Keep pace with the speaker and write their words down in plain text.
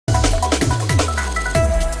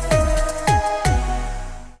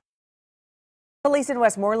Police in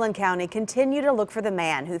Westmoreland County continue to look for the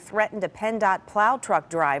man who threatened a PennDOT plow truck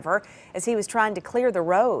driver as he was trying to clear the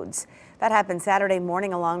roads. That happened Saturday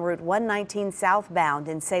morning along Route 119 southbound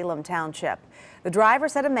in Salem Township. The driver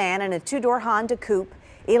said a man in a two-door Honda Coupe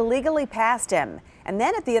illegally passed him. And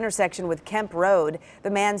then at the intersection with Kemp Road, the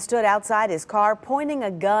man stood outside his car pointing a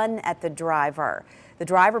gun at the driver. The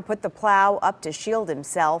driver put the plow up to shield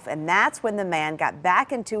himself, and that's when the man got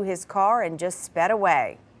back into his car and just sped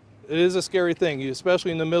away. It is a scary thing,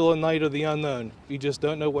 especially in the middle of the night of the unknown. You just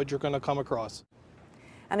don't know what you're going to come across.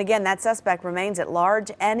 And again, that suspect remains at large.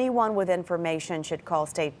 Anyone with information should call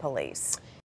state police.